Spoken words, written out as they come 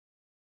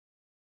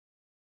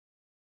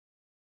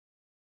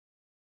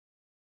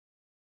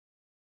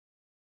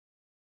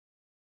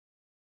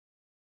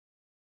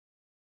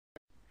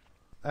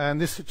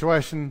And this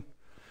situation,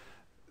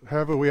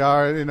 however we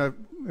are in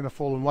a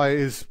fallen way,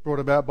 is brought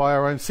about by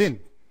our own sin.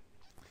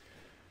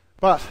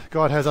 But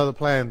God has other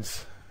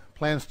plans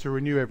to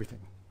renew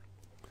everything,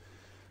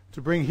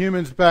 to bring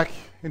humans back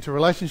into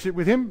relationship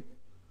with Him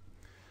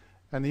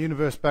and the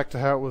universe back to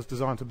how it was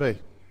designed to be.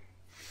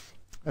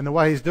 And the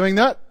way He's doing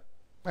that,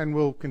 and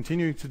will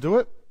continue to do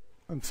it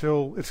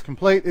until it's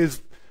complete,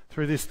 is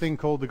through this thing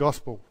called the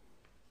gospel.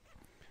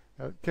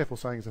 Careful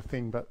saying it's a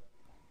thing, but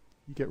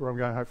you get where I'm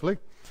going, hopefully.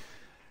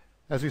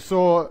 As we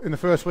saw in the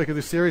first week of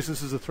this series,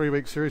 this is a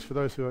 3-week series for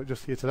those who are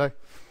just here today.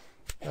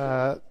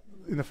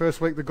 In the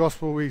first week, the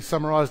gospel, we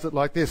summarised it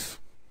like this.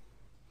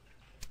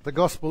 The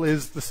gospel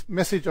is the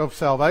message of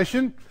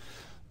salvation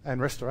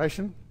and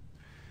restoration,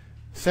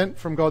 sent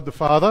from God the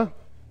Father,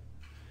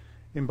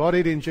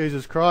 embodied in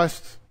Jesus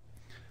Christ,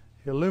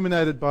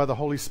 illuminated by the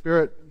Holy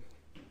Spirit,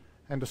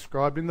 and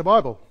described in the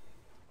Bible.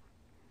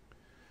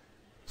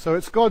 So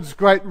it's God's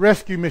great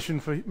rescue mission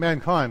for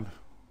mankind,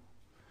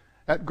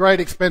 at great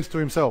expense to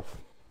Himself.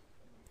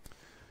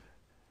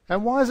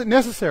 And why is it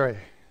necessary?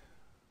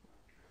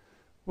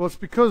 Well, it's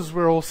because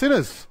we're all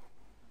sinners.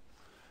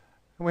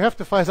 And we have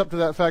to face up to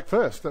that fact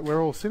first, that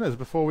we're all sinners,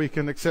 before we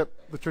can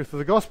accept the truth of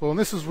the gospel. And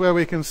this is where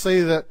we can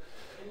see that,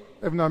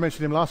 even though I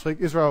mentioned him last week,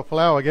 Israel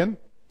Folau again,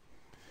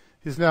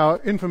 his now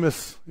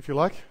infamous, if you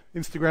like,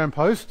 Instagram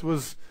post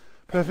was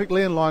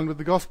perfectly in line with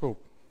the gospel.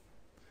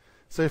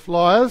 So if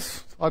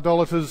liars,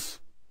 idolaters,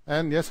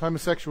 and yes,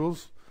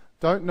 homosexuals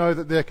don't know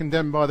that they're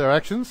condemned by their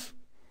actions,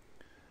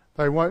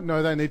 they won't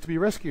know they need to be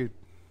rescued.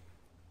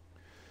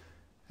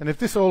 And if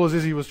this all is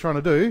Izzy was trying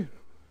to do,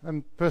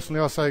 and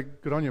personally I say,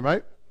 good on you,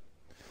 mate,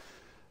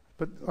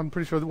 but I'm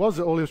pretty sure that was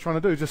all he was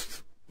trying to do,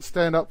 just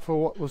stand up for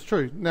what was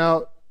true.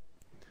 Now,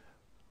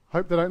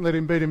 hope they don't let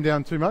him beat him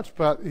down too much,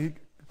 but he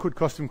could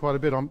cost him quite a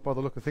bit by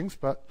the look of things.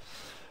 But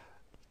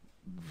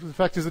the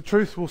fact is, the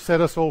truth will set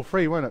us all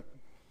free, won't it?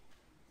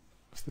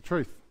 It's the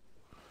truth.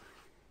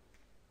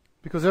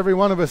 Because every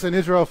one of us, and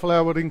Israel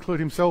Folau would include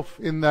himself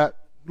in that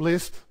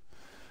list,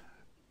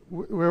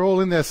 we're all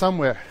in there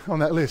somewhere on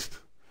that list,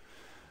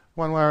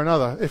 one way or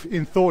another, if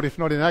in thought, if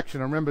not in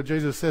action. And remember,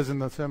 Jesus says in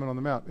the Sermon on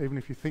the Mount, even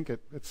if you think it,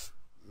 it's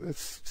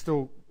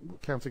still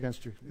counts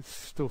against you. It's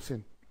still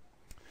sin.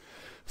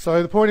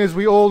 So the point is,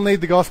 we all need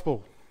the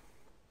gospel.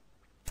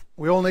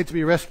 We all need to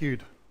be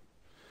rescued.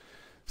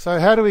 So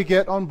how do we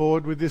get on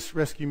board with this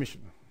rescue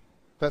mission?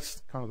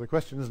 That's kind of the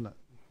question, isn't it?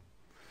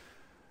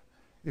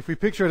 If we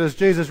picture it as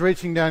Jesus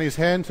reaching down His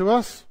hand to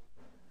us,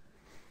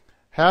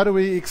 how do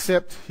we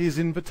accept His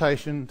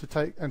invitation to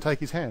take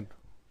His hand?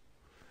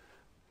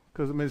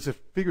 Because I mean, it's a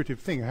figurative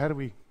thing. How do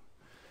we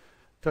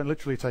don't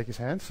literally take His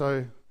hand?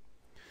 So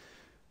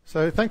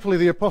thankfully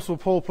the Apostle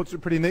Paul puts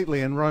it pretty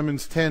neatly in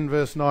Romans 10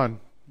 verse 9.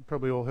 You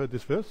probably all heard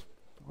this verse,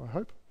 I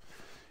hope.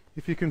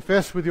 If you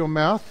confess with your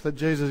mouth that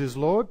Jesus is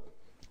Lord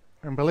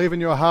and believe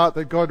in your heart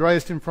that God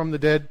raised Him from the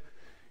dead,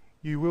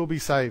 you will be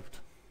saved.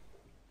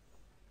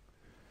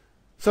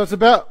 So it's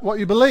about what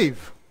you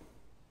believe.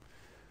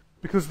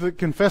 Because the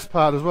confess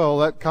part as well,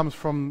 that comes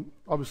from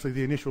obviously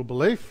the initial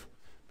belief,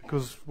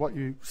 because what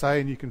you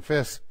say and you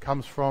confess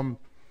comes from,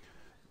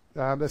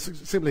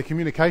 that's simply a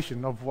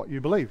communication of what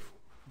you believe.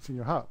 It's in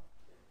your heart.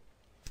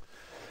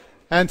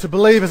 And to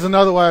believe is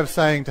another way of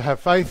saying to have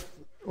faith,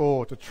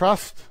 or to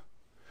trust,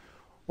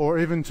 or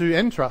even to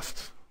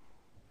entrust.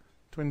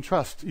 To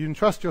entrust. You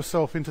entrust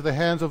yourself into the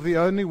hands of the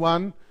only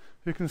one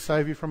who can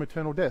save you from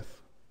eternal death.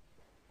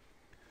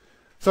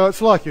 So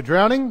it's like you're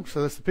drowning,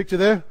 so that's the picture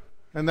there,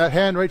 and that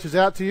hand reaches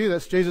out to you,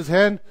 that's Jesus'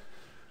 hand.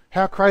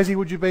 How crazy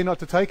would you be not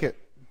to take it?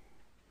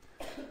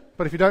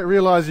 But if you don't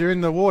realise you're in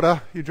the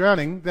water, you're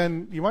drowning,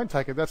 then you won't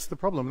take it. That's the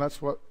problem.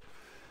 That's what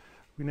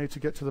we need to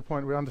get to the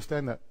point where we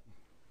understand that.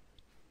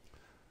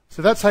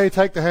 So that's how you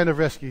take the hand of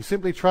rescue.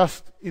 Simply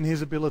trust in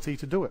His ability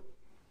to do it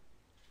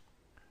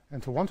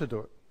and to want to do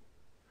it.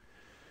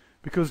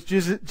 Because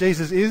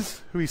Jesus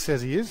is who He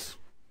says He is,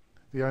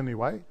 the only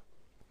way,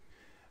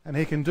 and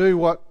He can do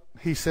what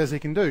He says He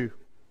can do,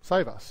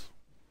 save us.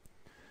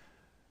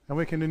 And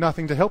we can do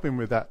nothing to help Him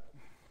with that.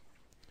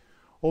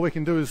 All we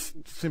can do is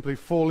simply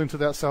fall into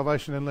that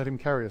salvation and let Him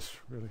carry us,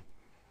 really.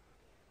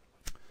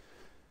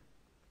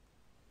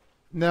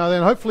 Now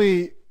then,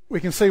 hopefully we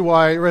can see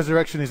why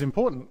resurrection is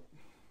important.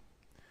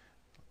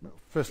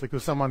 Firstly,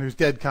 because someone who's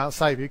dead can't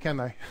save you, can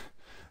they?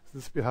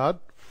 It's a bit hard.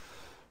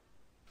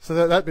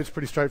 So that bit's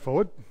pretty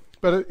straightforward.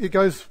 But it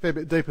goes a fair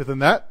bit deeper than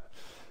that,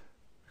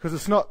 because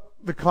it's not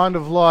the kind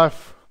of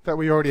life that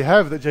we already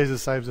have that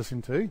Jesus saves us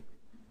into.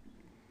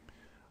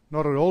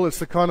 Not at all. It's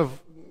the kind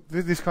of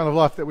this kind of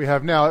life that we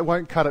have now. It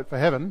won't cut it for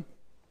heaven.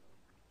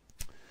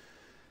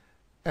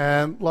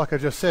 And like I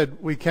just said,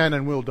 we can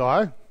and will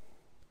die,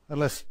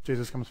 unless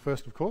Jesus comes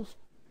first, of course.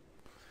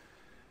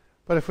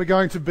 But if we're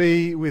going to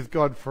be with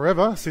God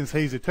forever, since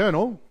He's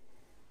eternal,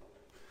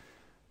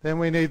 then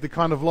we need the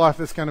kind of life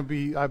that's going to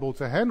be able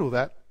to handle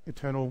that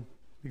eternal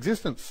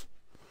existence,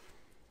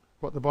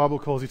 what the Bible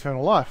calls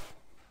eternal life.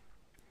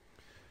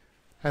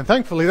 And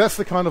thankfully, that's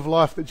the kind of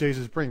life that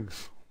Jesus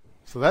brings.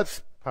 So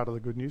that's part of the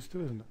good news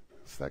too, isn't it?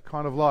 It's that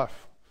kind of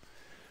life.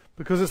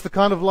 because it's the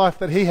kind of life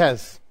that he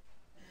has.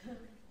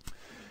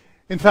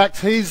 In fact,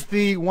 he's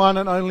the one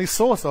and only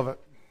source of it.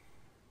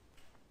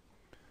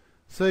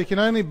 So you can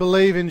only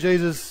believe in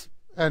Jesus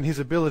and his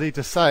ability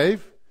to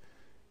save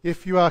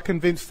if you are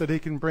convinced that he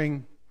can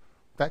bring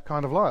that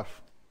kind of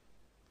life,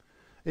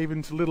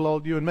 even to little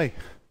old you and me.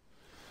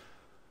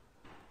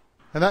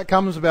 And that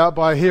comes about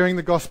by hearing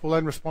the gospel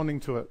and responding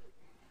to it,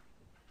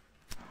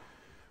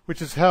 which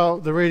is how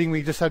the reading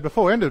we just had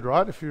before ended,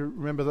 right? If you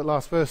remember that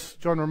last verse,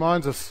 John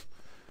reminds us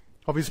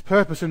of his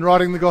purpose in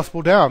writing the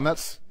gospel down.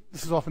 This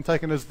is often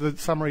taken as the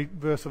summary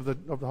verse of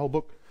the whole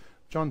book,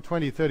 John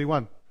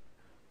 20:31.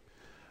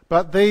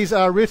 But these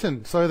are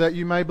written so that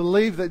you may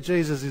believe that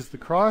Jesus is the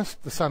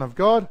Christ, the Son of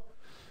God,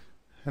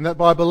 and that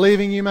by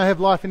believing you may have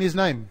life in his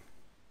name.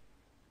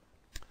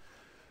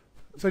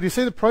 So do you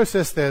see the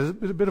process there?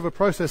 There's a bit of a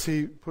process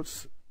he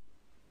puts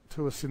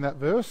to us in that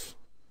verse.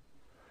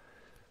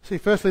 See,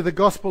 firstly, the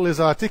gospel is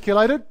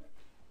articulated,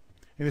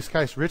 in this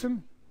case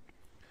written,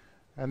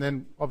 and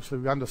then obviously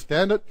we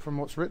understand it from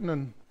what's written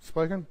and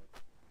spoken.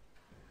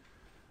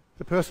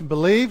 The person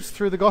believes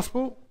through the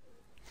gospel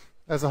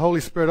as the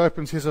Holy Spirit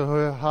opens his or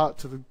her heart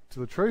to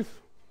the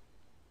truth.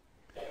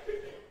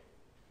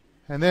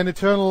 And then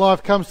eternal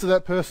life comes to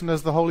that person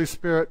as the Holy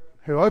Spirit,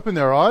 who opened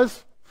their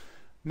eyes,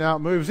 now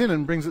moves in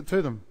and brings it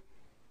to them.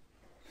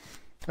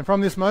 And from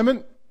this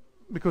moment,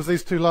 because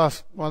these two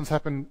last ones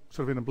happen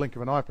sort of in a blink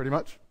of an eye pretty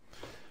much,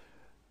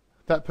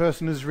 that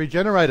person is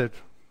regenerated,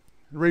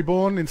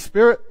 reborn in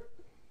spirit,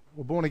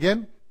 or born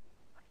again,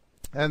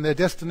 and their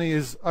destiny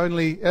is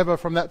only ever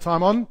from that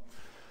time on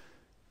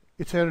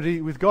eternity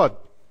with God,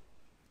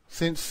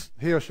 since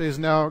he or she is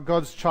now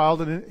God's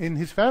child and in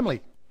his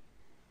family.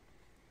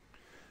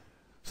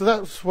 So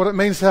that's what it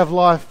means to have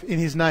life in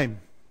his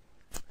name.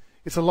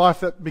 It's a life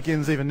that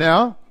begins even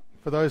now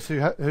for those who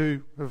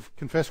have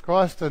confessed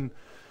Christ, and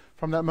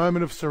from that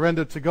moment of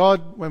surrender to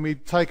God when we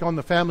take on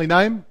the family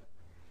name,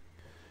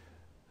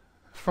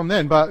 from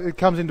then, but it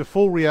comes into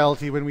full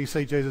reality when we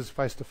see Jesus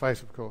face to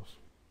face, of course,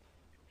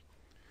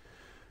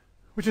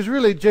 which is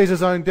really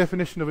Jesus' own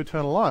definition of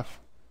eternal life.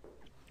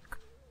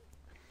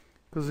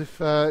 Because if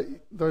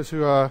those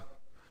who are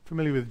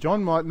familiar with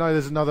John might know,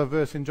 there's another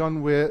verse in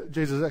John where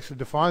Jesus actually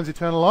defines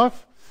eternal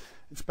life.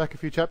 It's back a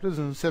few chapters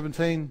in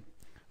 17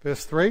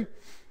 verse 3.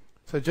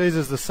 So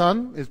Jesus the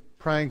Son is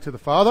praying to the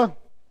Father,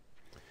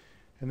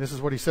 and this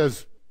is what he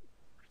says: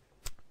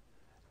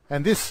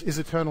 "And this is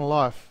eternal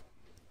life,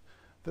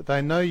 that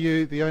they know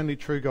you, the only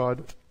true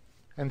God,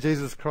 and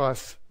Jesus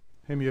Christ,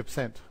 whom you have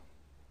sent."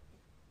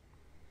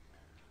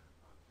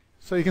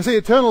 So you can see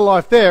eternal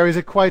life there is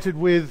equated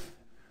with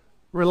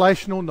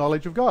relational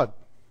knowledge of God.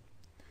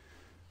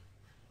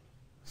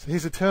 So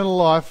his eternal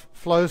life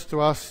flows to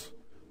us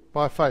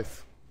by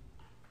faith.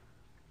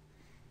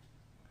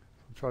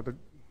 I tried to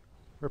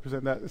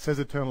represent that. It says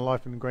eternal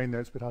life in green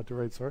there. It's a bit hard to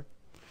read, sorry.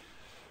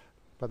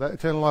 But that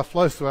eternal life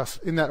flows to us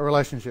in that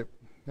relationship.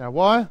 Now,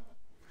 why?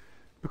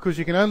 Because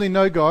you can only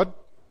know God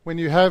when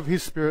you have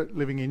his Spirit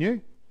living in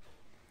you.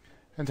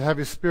 And to have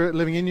his Spirit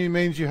living in you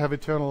means you have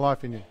eternal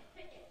life in you.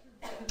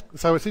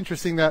 So it's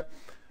interesting that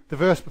the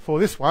verse before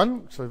this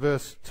one, so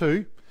verse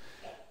 2,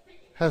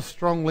 has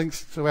strong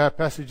links to our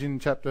passage in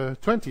chapter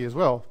 20 as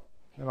well.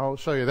 And I'll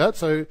show you that.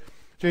 So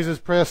Jesus'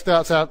 prayer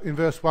starts out in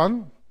verse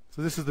 1.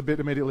 So this is the bit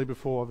immediately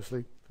before,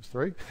 obviously, verse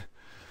 3.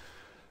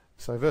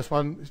 So verse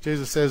 1,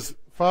 Jesus says,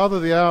 "Father,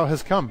 the hour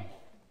has come.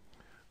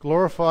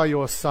 Glorify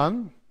your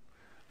Son,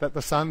 that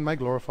the Son may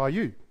glorify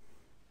you."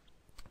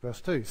 Verse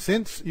 2,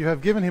 "Since you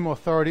have given him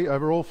authority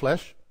over all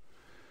flesh,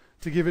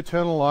 to give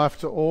eternal life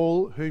to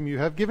all whom you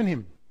have given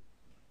him."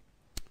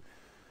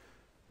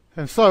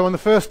 And so on the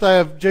first day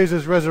of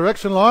Jesus'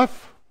 resurrection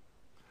life,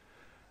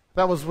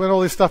 that was when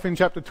all this stuff in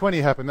chapter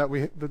 20 happened,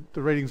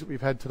 the readings that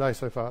we've had today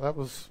so far. That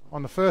was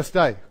on the first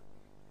day.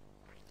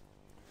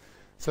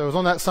 So it was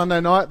on that Sunday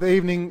night, the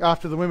evening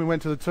after the women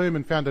went to the tomb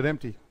and found it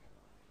empty.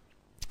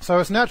 So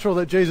it's natural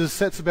that Jesus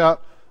sets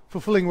about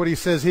fulfilling what he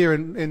says here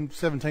in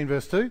 17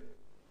 verse 2,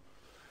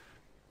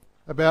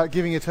 about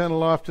giving eternal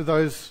life to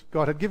those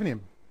God had given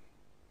him.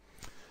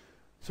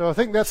 So I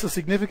think that's the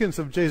significance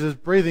of Jesus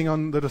breathing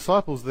on the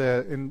disciples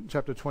there in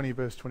chapter 20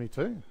 verse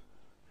 22.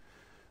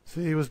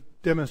 So he was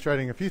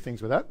demonstrating a few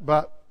things with that,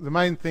 but the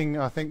main thing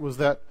I think was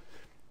that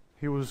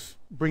he was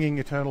bringing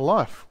eternal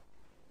life,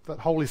 that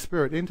Holy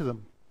Spirit, into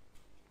them.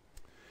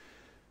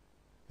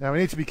 Now we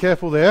need to be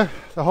careful there.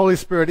 The Holy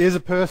Spirit is a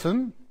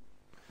person.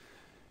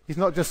 He's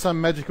not just some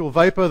magical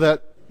vapor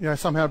that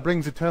somehow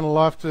brings eternal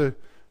life to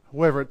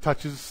whoever it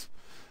touches,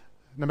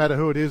 no matter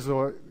who it is,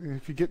 or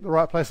if you get the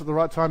right place at the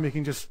right time, you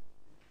can just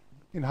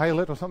inhale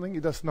it or something.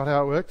 That's not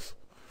how it works.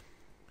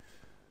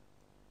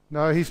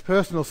 No, he's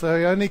personal, so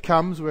he only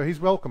comes where he's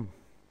welcome.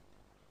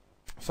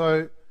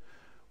 So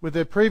with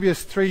their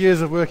previous 3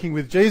 years of working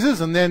with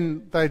Jesus, and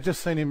then they'd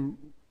just seen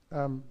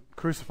him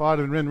crucified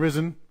and then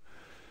risen,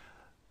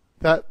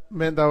 that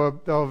meant they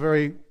were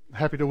very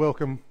happy to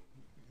welcome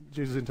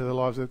Jesus into their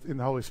lives in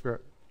the Holy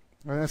Spirit.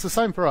 And it's the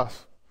same for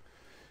us.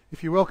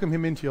 If you welcome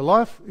him into your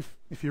life,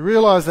 if you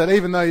realise that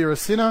even though you're a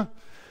sinner,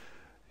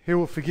 He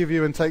will forgive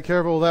you and take care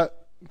of all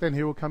that, then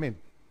he will come in.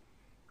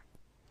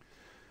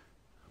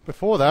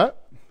 Before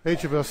that,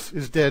 each of us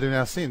is dead in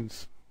our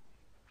sins.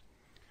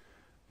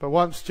 But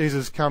once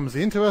Jesus comes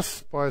into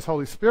us by his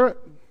Holy Spirit,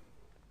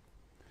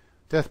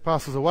 death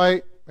passes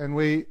away and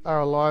we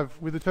are alive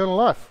with eternal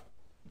life.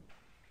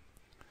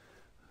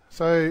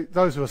 So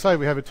those who are saved,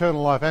 we have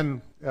eternal life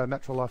and our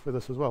natural life with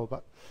us as well.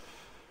 But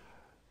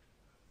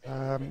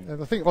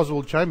and I think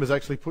Oswald Chambers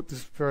actually put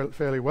this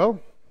fairly well.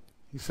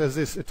 He says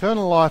this: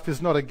 eternal life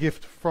is not a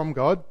gift from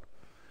God.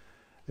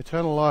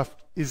 Eternal life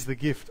is the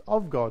gift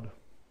of God.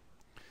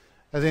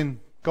 As in,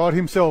 God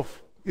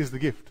himself is the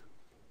gift.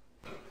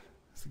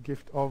 It's the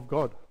gift of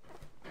God.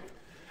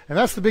 And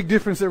that's the big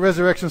difference that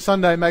Resurrection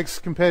Sunday makes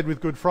compared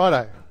with Good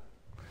Friday.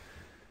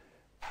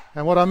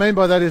 And what I mean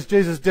by that is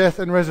Jesus' death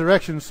and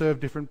resurrection serve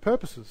different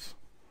purposes.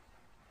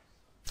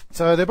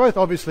 So they're both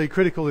obviously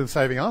critical in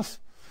saving us,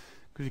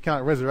 because you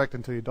can't resurrect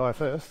until you die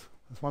first.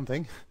 That's one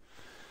thing.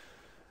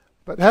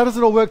 But how does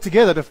it all work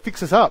together to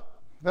fix us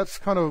up? That's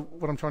kind of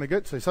what I'm trying to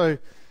get to. So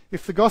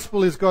if the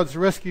gospel is God's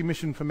rescue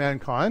mission for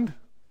mankind,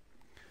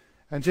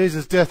 and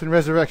Jesus' death and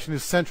resurrection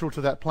is central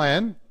to that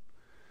plan,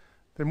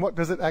 then what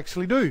does it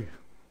actually do?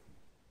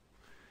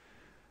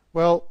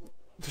 Well,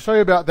 to show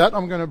you about that,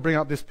 I'm going to bring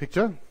up this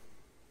picture.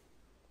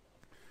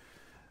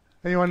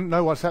 Anyone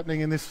know what's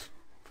happening in this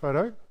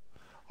photo?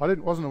 I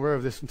wasn't aware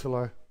of this until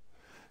I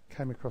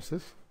came across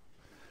this.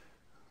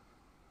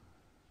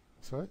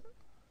 Sorry?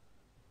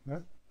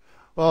 No?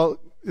 Well,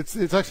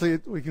 it's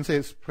actually, we can see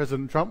it's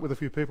President Trump with a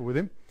few people with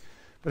him.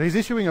 But he's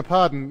issuing a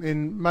pardon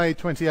in May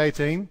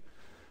 2018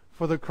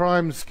 for the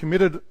crimes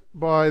committed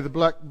by the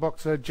black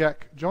boxer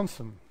Jack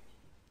Johnson.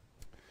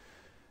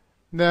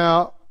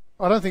 Now,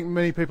 I don't think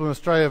many people in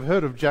Australia have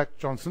heard of Jack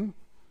Johnson.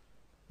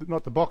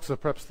 Not the boxer,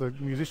 perhaps the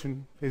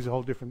musician. He's a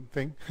whole different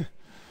thing.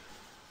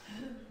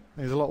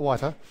 He's a lot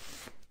whiter.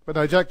 But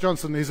no, Jack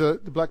Johnson is the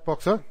black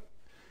boxer.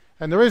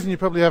 And the reason you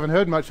probably haven't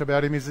heard much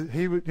about him is that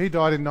he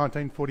died in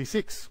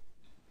 1946.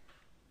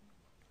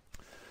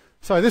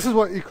 So this is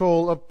what you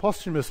call a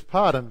posthumous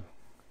pardon.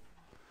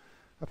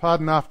 A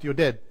pardon after you're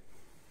dead.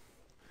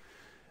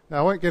 Now,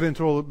 I won't get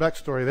into all the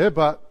backstory there,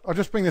 but I'll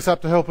just bring this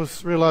up to help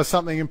us realise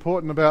something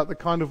important about the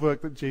kind of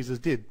work that Jesus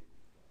did.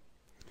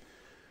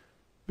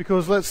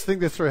 Because let's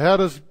think this through. How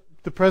does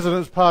the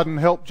President's pardon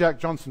help Jack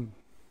Johnson?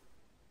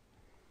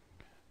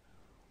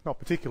 Not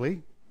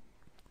particularly.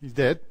 He's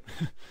dead.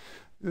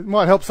 It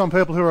might help some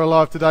people who are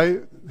alive today,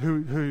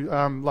 who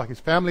like his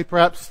family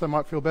perhaps, they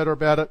might feel better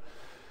about it.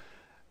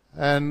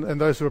 And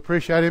those who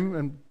appreciate him,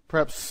 and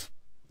perhaps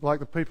like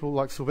the people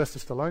like Sylvester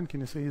Stallone. Can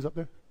you see he's up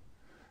there?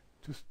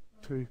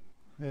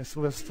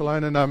 Sylvester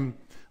Stallone and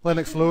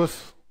Lennox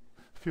Lewis.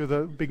 A few of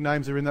the big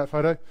names are in that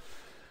photo.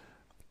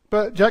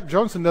 But Jack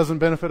Johnson doesn't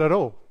benefit at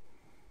all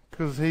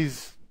because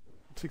he's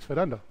 6 feet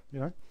under, you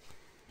know.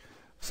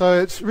 So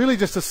it's really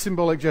just a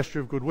symbolic gesture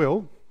of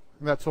goodwill,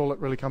 and that's all it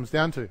really comes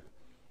down to.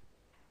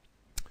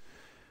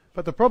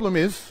 But the problem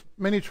is,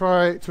 many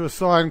try to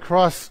assign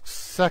Christ's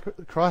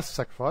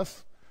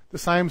sacrifice the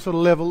same sort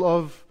of level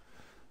of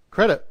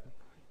credit.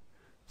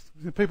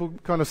 People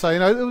kind of say, you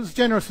know, it was a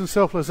generous and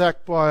selfless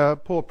act by a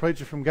poor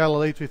preacher from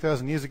Galilee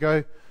 2,000 years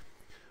ago,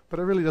 but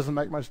it really doesn't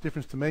make much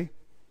difference to me.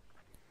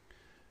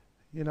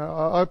 You know,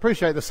 I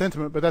appreciate the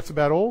sentiment, but that's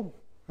about all.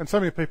 And so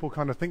many people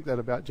kind of think that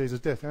about Jesus'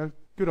 death. You know,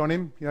 good on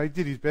him, you know, he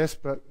did his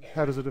best, but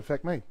how does it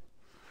affect me?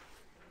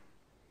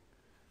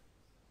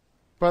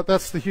 But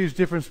that's the huge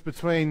difference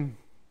between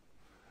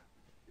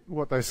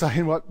what they say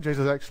and what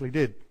Jesus actually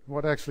did,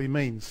 what it actually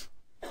means.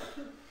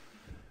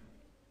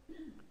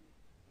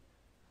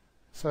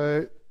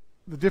 So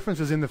the difference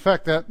is in the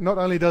fact that not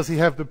only does he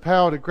have the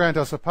power to grant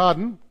us a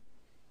pardon,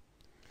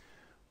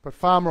 but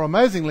far more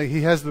amazingly,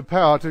 he has the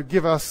power to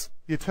give us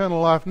the eternal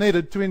life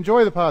needed to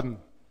enjoy the pardon.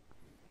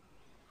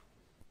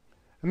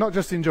 And not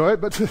just enjoy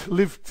it, but to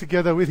live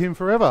together with him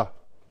forever.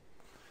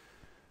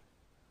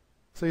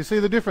 So you see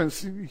the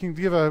difference. You can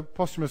give a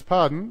posthumous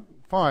pardon,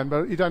 fine,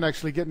 but you don't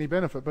actually get any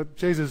benefit. But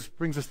Jesus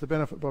brings us the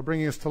benefit by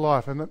bringing us to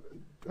life. And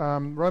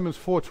Romans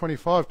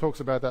 4:25 talks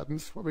about that. And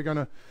this is what we're going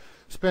to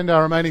spend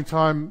our remaining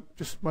time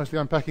just mostly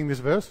unpacking this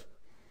verse.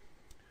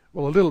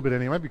 Well, a little bit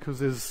anyway,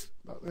 because it's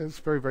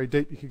very, very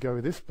deep. You could go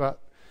with this, but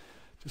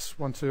just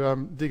want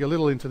to dig a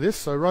little into this.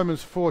 So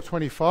Romans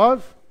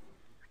 4:25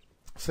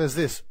 says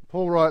this.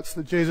 Paul writes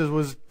that Jesus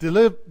was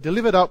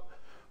delivered up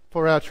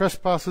for our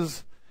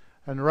trespasses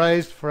and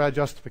raised for our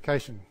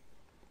justification.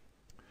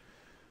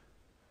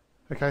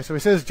 Okay, so he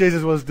says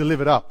Jesus was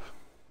delivered up.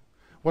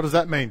 What does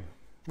that mean?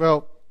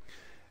 Well,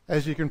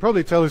 as you can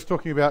probably tell, he's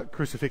talking about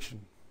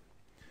crucifixion.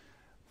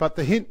 But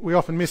the hint we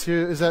often miss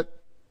here is that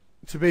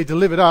to be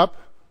delivered up,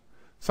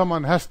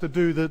 someone has to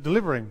do the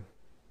delivering.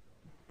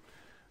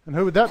 And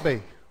who would that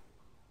be?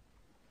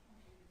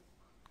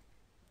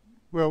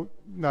 Well,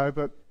 no,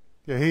 but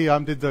yeah, he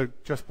did the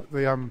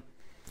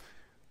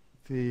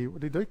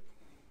what did he do?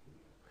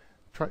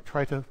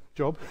 Traitor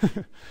job.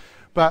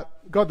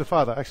 But God the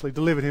Father actually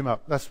delivered him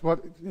up. That's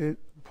what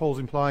Paul's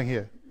implying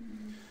here.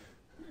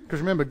 Because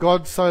remember,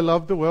 God so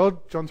loved the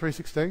world, John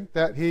 3:16,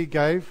 that he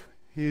gave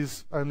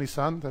his only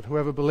Son, that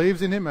whoever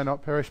believes in him may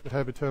not perish but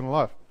have eternal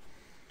life.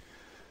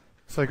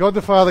 So God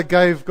the Father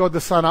gave God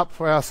the Son up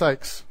for our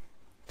sakes,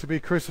 to be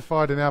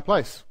crucified in our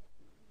place.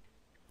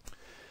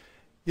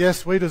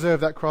 Yes, we deserve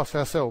that cross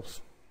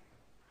ourselves,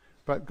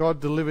 but God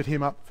delivered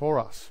him up for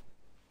us.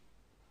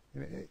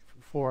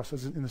 For us,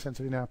 as in the sense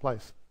of in our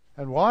place.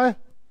 And why?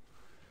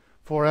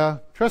 For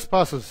our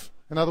trespasses.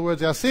 In other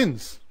words, our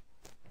sins.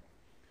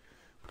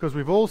 Because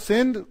we've all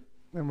sinned,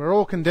 and we're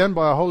all condemned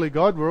by a holy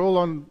God. We're all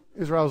on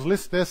Israel's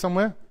list there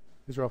somewhere.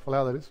 Israel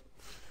Folau, that is.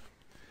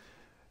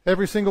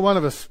 Every single one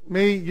of us.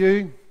 Me,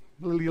 you,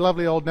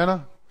 lovely old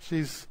Nana.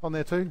 She's on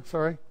there too,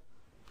 sorry.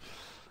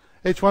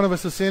 Each one of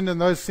us has sinned,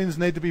 and those sins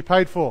need to be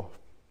paid for.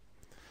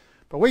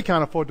 But we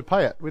can't afford to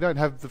pay it. We don't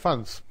have the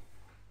funds.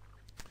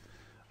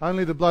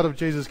 Only the blood of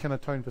Jesus can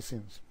atone for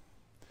sins.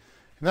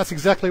 And that's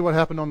exactly what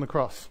happened on the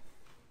cross.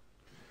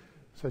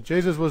 So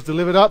Jesus was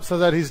delivered up so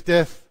that his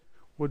death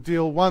would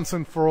deal once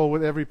and for all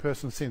with every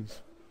person's sins.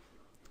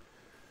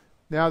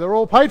 Now they're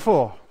all paid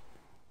for.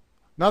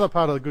 Another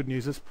part of the good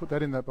news, let's put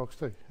that in that box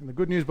too, in the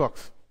good news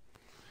box.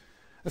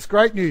 That's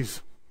great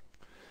news.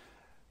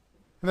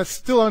 And that's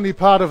still only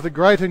part of the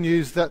greater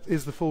news that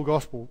is the full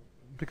gospel.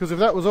 Because if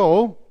that was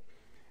all,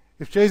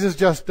 if Jesus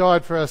just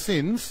died for our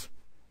sins,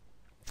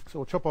 so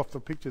we'll chop off the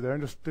picture there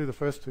and just do the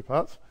first two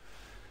parts.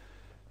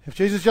 If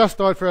Jesus just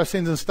died for our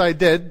sins and stayed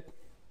dead,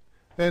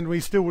 then we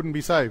still wouldn't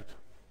be saved.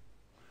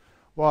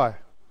 Why?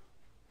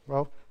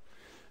 Well,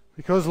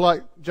 because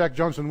like Jack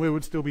Johnson, we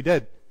would still be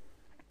dead.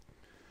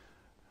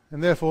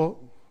 And therefore,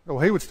 well,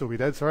 he would still be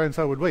dead, sorry, and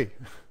so would we.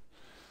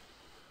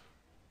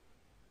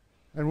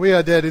 And we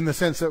are dead in the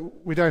sense that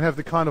we don't have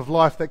the kind of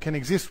life that can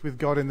exist with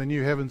God in the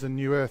new heavens and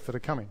new earth that are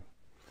coming.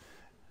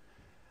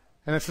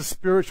 And it's a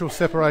spiritual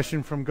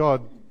separation from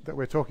God that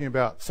we're talking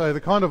about. So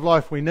the kind of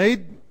life we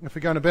need, if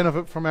we're going to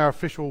benefit from our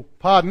official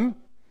pardon,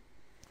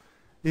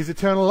 is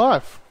eternal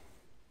life.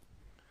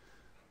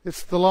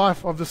 It's the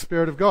life of the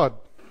Spirit of God,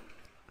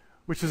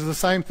 which is the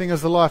same thing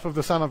as the life of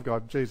the Son of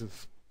God,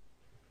 Jesus.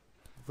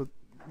 The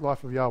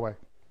life of Yahweh.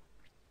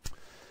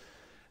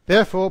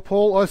 Therefore,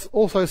 Paul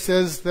also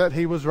says that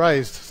he was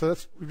raised. So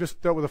we've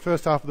just dealt with the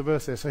first half of the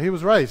verse there. So he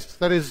was raised.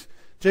 That is,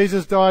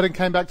 Jesus died and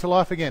came back to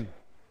life again.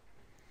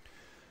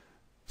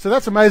 So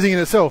that's amazing in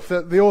itself,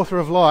 that the author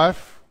of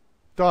life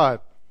died.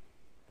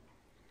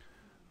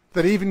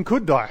 That he even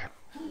could die.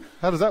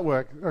 How does that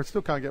work? I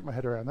still can't get my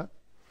head around that.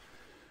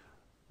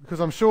 Because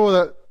I'm sure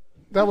that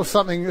that was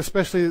something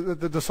especially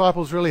that the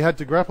disciples really had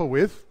to grapple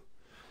with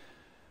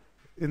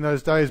in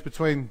those days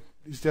between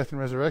his death and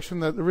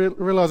resurrection. That the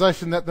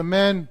realization that the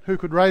man who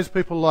could raise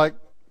people like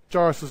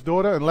Jairus'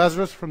 daughter and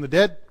Lazarus from the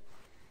dead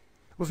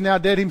was now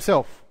dead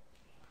himself.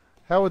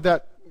 How would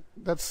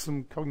that's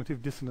some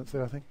cognitive dissonance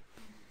there, I think.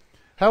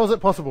 How is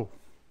it possible?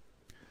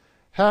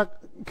 How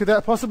could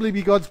that possibly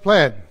be God's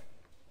plan?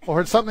 Or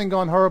had something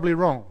gone horribly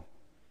wrong?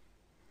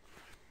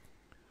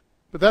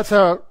 But that's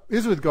how it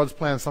is with God's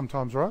plan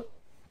sometimes, right?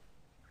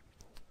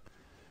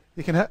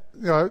 We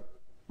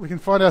can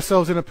find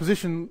ourselves in a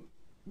position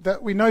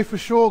that we know for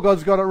sure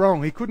God's got it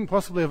wrong. He couldn't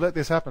possibly have let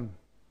this happen.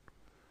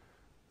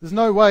 There's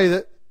no way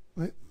that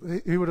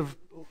he would have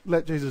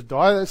let Jesus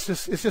die. It's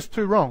just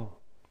too wrong.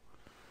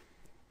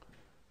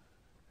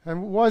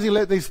 And why does he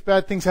let these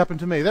bad things happen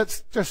to me?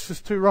 That's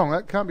just too wrong.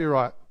 That can't be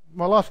right.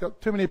 My life's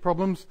got too many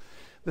problems.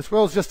 This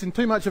world's just in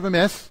too much of a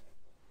mess.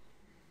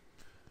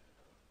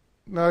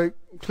 No,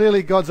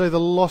 clearly God's either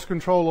lost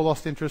control or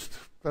lost interest.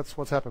 That's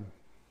what's happened.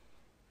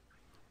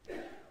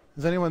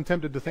 Is anyone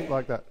tempted to think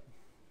like that?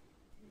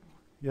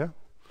 Yeah?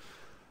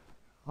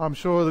 I'm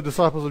sure the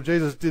disciples of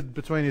Jesus did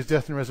between his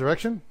death and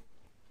resurrection.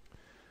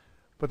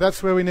 But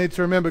that's where we need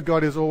to remember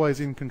God is always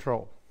in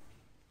control.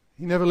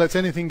 He never lets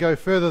anything go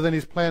further than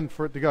he's planned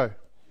for it to go.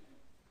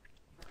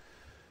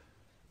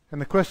 And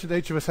the question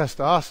each of us has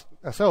to ask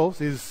ourselves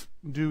is,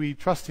 do we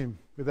trust him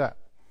with that?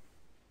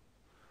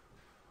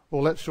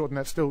 Or let's shorten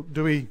that still,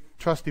 do we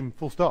trust him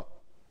full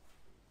stop?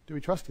 Do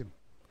we trust him?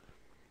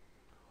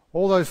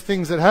 All those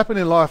things that happen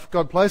in life,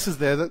 God places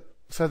there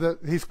so that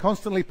he's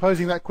constantly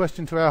posing that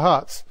question to our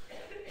hearts.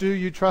 Do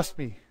you trust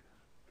me?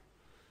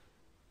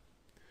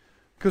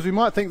 Because we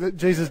might think that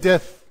Jesus'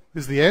 death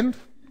is the end,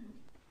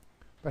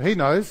 but he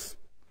knows,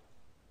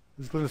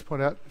 as Glynis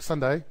pointed out,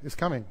 Sunday is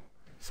coming.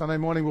 Sunday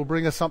morning will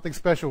bring us something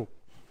special.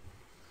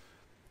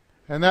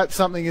 And that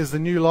something is the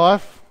new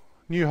life,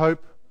 new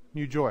hope,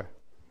 new joy.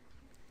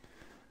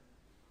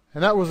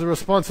 And that was the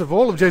response of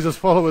all of Jesus'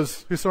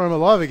 followers who saw him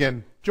alive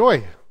again.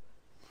 Joy.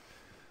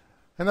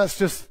 And that's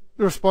just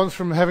the response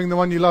from having the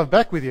one you love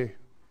back with you.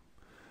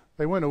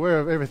 They weren't aware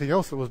of everything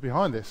else that was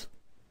behind this.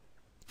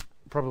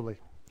 Probably.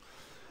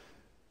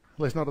 At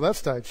least not at that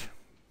stage.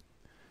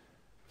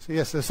 So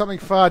yes, there's something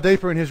far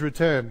deeper in his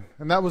return.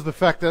 And that was the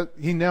fact that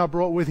he now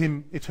brought with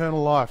him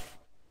eternal life.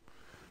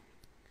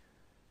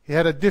 He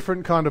had a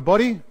different kind of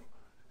body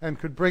and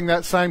could bring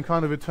that same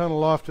kind of eternal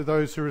life to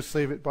those who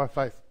receive it by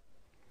faith.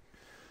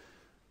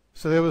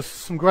 So there was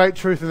some great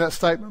truth in that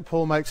statement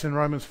Paul makes in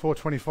Romans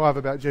 4:25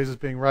 about Jesus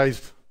being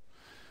raised.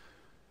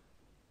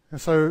 And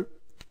so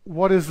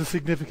what is the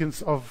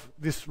significance of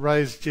this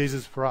raised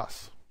Jesus for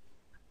us?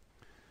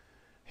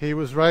 He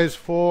was raised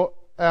for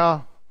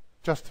our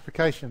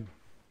justification.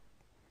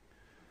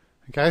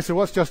 Okay, so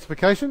what's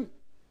justification?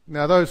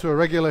 Now, those who are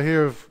regular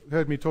here have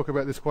heard me talk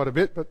about this quite a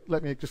bit, but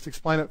let me just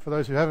explain it for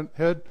those who haven't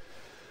heard.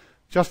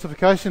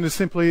 Justification is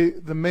simply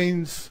the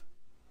means,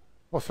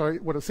 what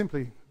it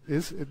simply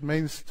is, it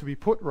means to be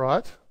put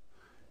right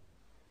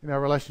in our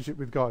relationship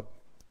with God.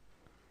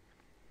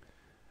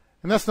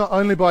 And that's not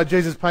only by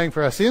Jesus paying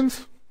for our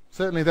sins.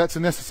 Certainly that's a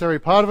necessary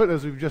part of it,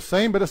 as we've just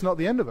seen, but it's not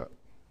the end of it.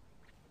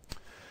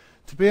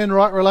 To be in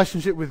right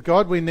relationship with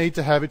God, we need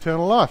to have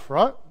eternal life,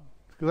 right?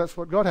 Because that's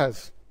what God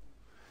has.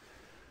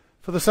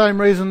 For the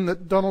same reason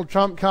that Donald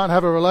Trump can't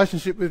have a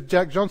relationship with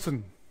Jack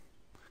Johnson,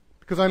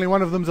 because only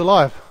one of them's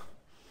alive.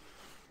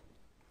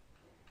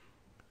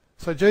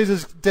 So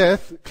Jesus'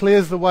 death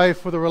clears the way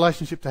for the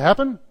relationship to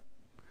happen,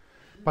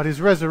 but his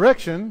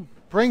resurrection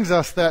brings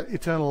us that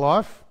eternal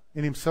life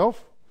in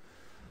himself,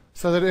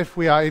 so that if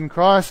we are in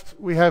Christ,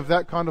 we have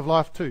that kind of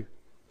life too.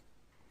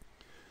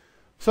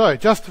 So,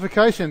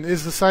 justification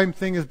is the same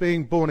thing as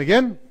being born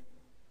again,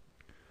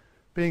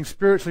 being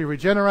spiritually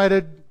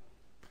regenerated,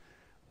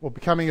 or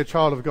becoming a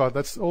child of God.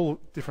 That's all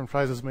different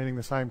phrases meaning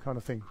the same kind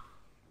of thing.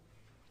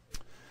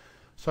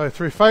 So,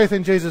 through faith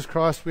in Jesus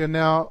Christ, we are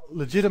now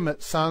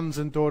legitimate sons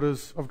and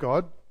daughters of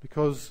God,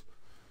 because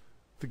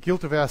the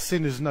guilt of our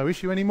sin is no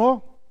issue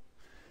anymore,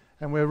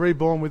 and we're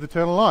reborn with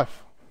eternal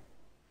life.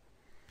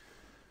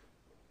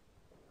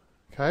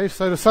 Okay,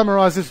 so to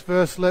summarize this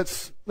verse,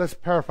 let's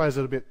paraphrase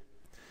it a bit.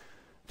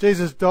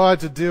 Jesus died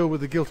to deal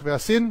with the guilt of our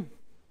sin,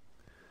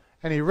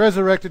 and he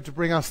resurrected to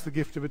bring us the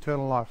gift of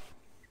eternal life.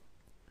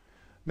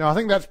 Now, I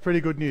think that's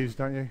pretty good news,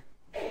 don't you?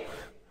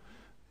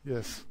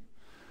 Yes.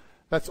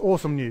 That's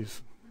awesome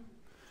news.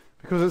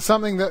 Because it's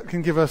something that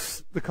can give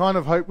us the kind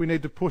of hope we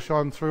need to push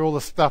on through all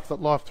the stuff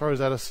that life throws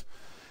at us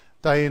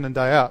day in and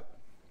day out.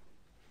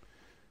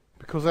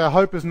 Because our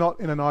hope is not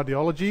in an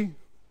ideology.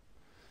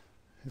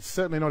 It's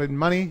certainly not in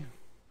money.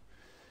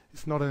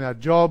 It's not in our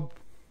job.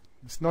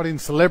 It's not in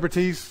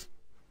celebrities,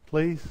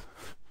 please.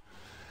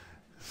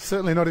 It's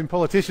certainly not in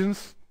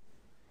politicians.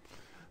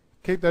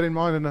 Keep that in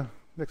mind in the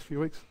next few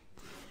weeks.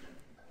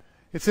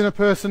 It's in a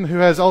person who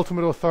has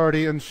ultimate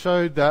authority and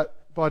showed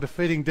that by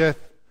defeating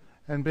death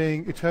and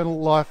being eternal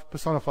life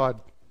personified.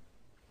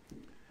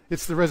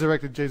 It's the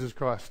resurrected Jesus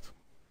Christ.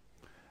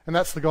 And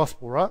that's the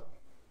gospel, right?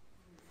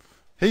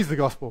 He's the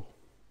gospel.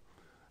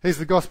 He's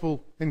the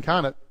gospel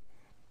incarnate.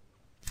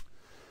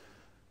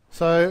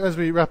 So as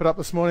we wrap it up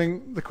this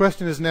morning, the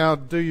question is now,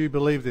 do you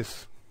believe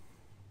this?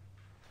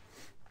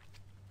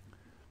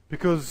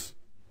 Because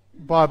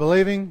by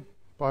believing,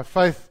 by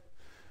faith,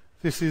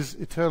 this is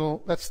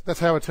eternal. That's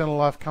how eternal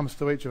life comes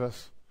to each of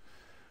us.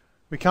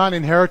 We can't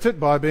inherit it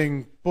by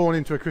being born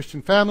into a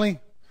Christian family.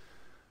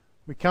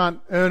 We can't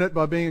earn it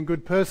by being a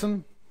good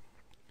person.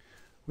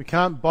 We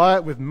can't buy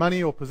it with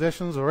money or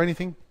possessions or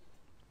anything.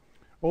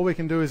 All we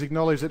can do is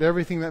acknowledge that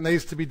everything that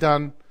needs to be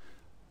done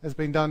has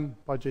been done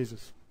by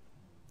Jesus.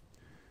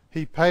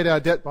 He paid our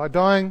debt by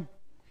dying,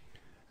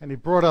 and he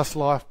brought us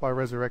life by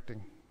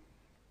resurrecting.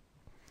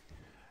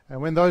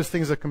 And when those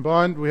things are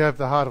combined, we have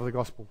the heart of the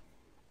gospel,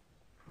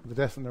 the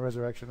death and the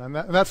resurrection. And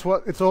that's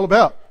what it's all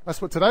about.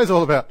 That's what today's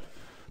all about,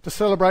 to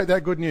celebrate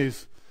that good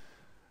news,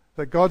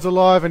 that God's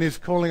alive and he's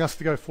calling us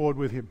to go forward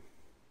with him.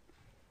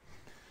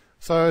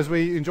 So as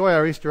we enjoy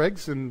our Easter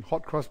eggs and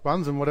hot cross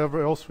buns and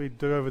whatever else we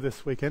do over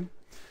this weekend,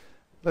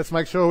 let's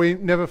make sure we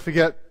never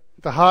forget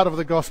the heart of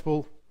the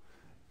gospel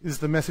is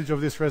the message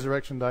of this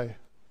resurrection day.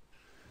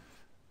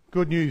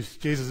 Good news,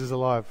 Jesus is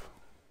alive.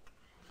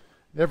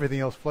 Everything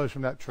else flows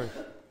from that truth.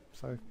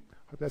 So I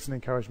hope that's an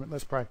encouragement.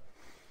 Let's pray.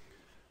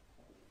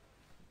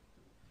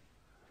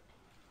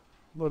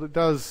 Lord, it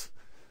does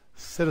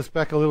set us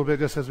back a little bit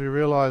just as we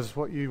realise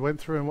what you went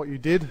through and what you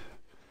did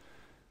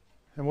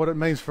and what it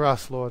means for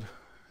us, Lord.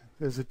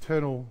 There's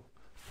eternal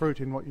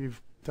fruit in what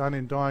you've done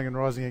in dying and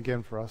rising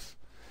again for us.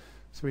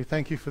 So we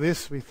thank you for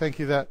this. We thank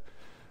you that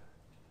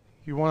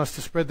you want us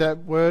to spread that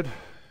word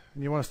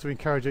and you want us to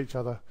encourage each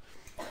other.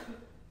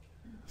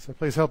 So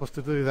please help us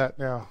to do that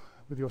now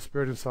with your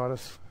Spirit inside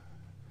us.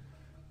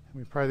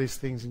 And we pray these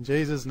things in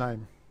Jesus'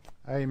 name.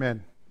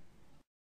 Amen.